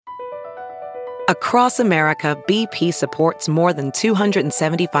Across America, BP supports more than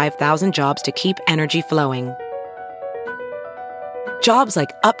 275,000 jobs to keep energy flowing. Jobs like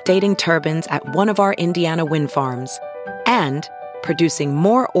updating turbines at one of our Indiana wind farms and producing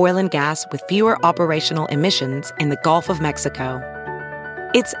more oil and gas with fewer operational emissions in the Gulf of Mexico.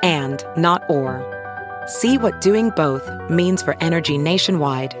 It's and, not or. See what doing both means for energy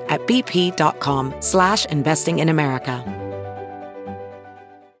nationwide at bp.com/investing in America.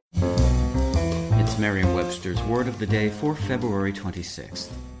 It's Merriam-Webster's Word of the Day for February 26th.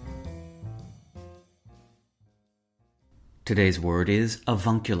 Today's word is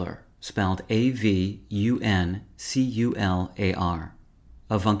avuncular, spelled A-V-U-N-C-U-L-A-R.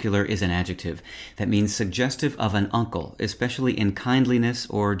 Avuncular is an adjective that means suggestive of an uncle, especially in kindliness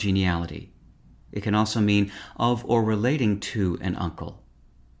or geniality. It can also mean of or relating to an uncle.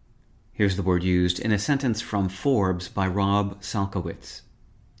 Here's the word used in a sentence from Forbes by Salkowitz.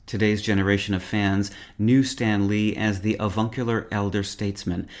 Today's generation of fans knew Stan Lee as the avuncular elder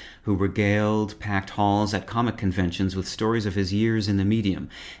statesman who regaled packed halls at comic conventions with stories of his years in the medium,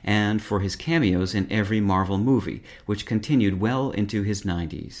 and for his cameos in every Marvel movie, which continued well into his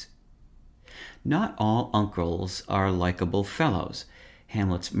 90s. Not all uncles are likable fellows.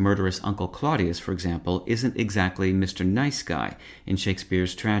 Hamlet's murderous Uncle Claudius, for example, isn't exactly Mr. Nice Guy in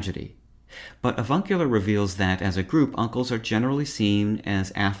Shakespeare's tragedy. But avuncular reveals that, as a group, uncles are generally seen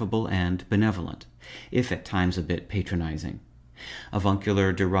as affable and benevolent, if at times a bit patronizing.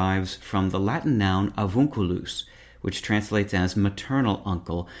 Avuncular derives from the Latin noun avunculus, which translates as maternal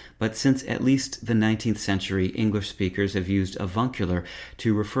uncle, but since at least the 19th century, English speakers have used avuncular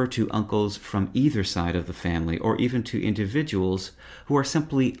to refer to uncles from either side of the family, or even to individuals who are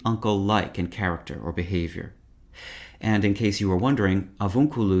simply uncle-like in character or behavior. And in case you were wondering,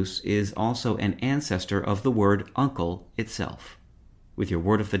 avunculus is also an ancestor of the word uncle itself. With your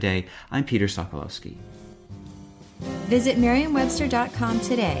Word of the Day, I'm Peter Sokolowski. Visit Merriam-Webster.com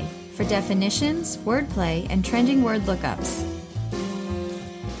today for definitions, wordplay, and trending word lookups.